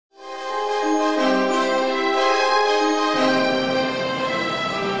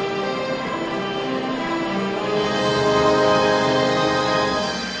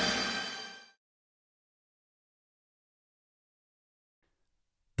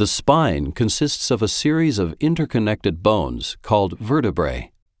The spine consists of a series of interconnected bones called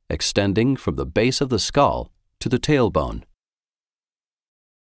vertebrae, extending from the base of the skull to the tailbone.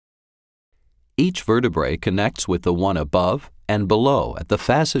 Each vertebrae connects with the one above and below at the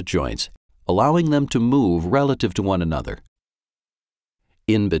facet joints, allowing them to move relative to one another.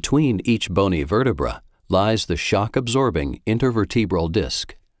 In between each bony vertebra lies the shock-absorbing intervertebral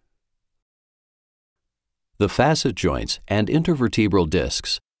disc. The facet joints and intervertebral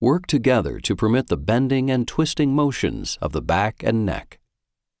discs work together to permit the bending and twisting motions of the back and neck.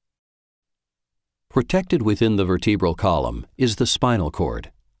 Protected within the vertebral column is the spinal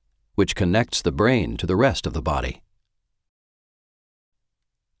cord, which connects the brain to the rest of the body.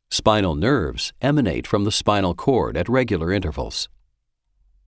 Spinal nerves emanate from the spinal cord at regular intervals.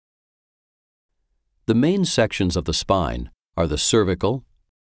 The main sections of the spine are the cervical,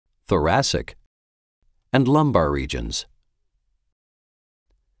 thoracic, and lumbar regions.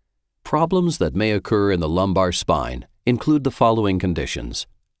 Problems that may occur in the lumbar spine include the following conditions: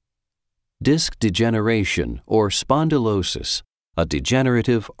 disc degeneration or spondylosis, a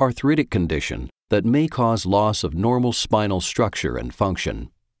degenerative arthritic condition that may cause loss of normal spinal structure and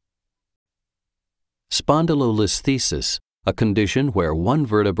function. Spondylolisthesis, a condition where one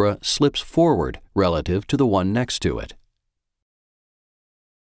vertebra slips forward relative to the one next to it.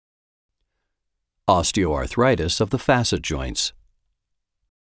 Osteoarthritis of the facet joints.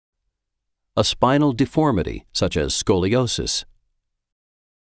 A spinal deformity such as scoliosis,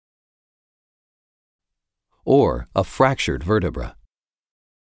 or a fractured vertebra.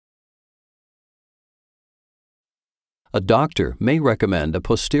 A doctor may recommend a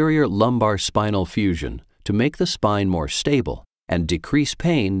posterior lumbar spinal fusion to make the spine more stable and decrease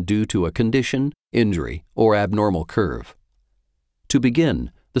pain due to a condition, injury, or abnormal curve. To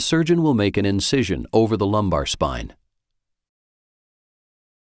begin, the surgeon will make an incision over the lumbar spine.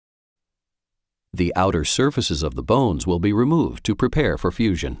 The outer surfaces of the bones will be removed to prepare for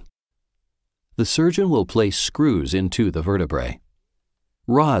fusion. The surgeon will place screws into the vertebrae.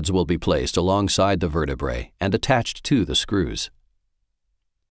 Rods will be placed alongside the vertebrae and attached to the screws.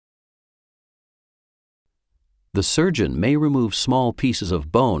 The surgeon may remove small pieces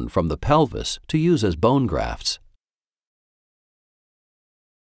of bone from the pelvis to use as bone grafts.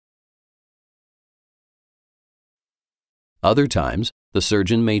 Other times, the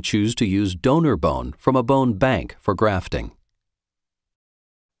surgeon may choose to use donor bone from a bone bank for grafting.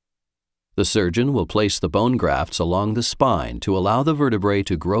 The surgeon will place the bone grafts along the spine to allow the vertebrae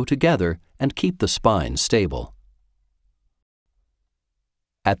to grow together and keep the spine stable.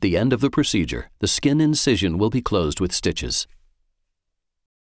 At the end of the procedure, the skin incision will be closed with stitches.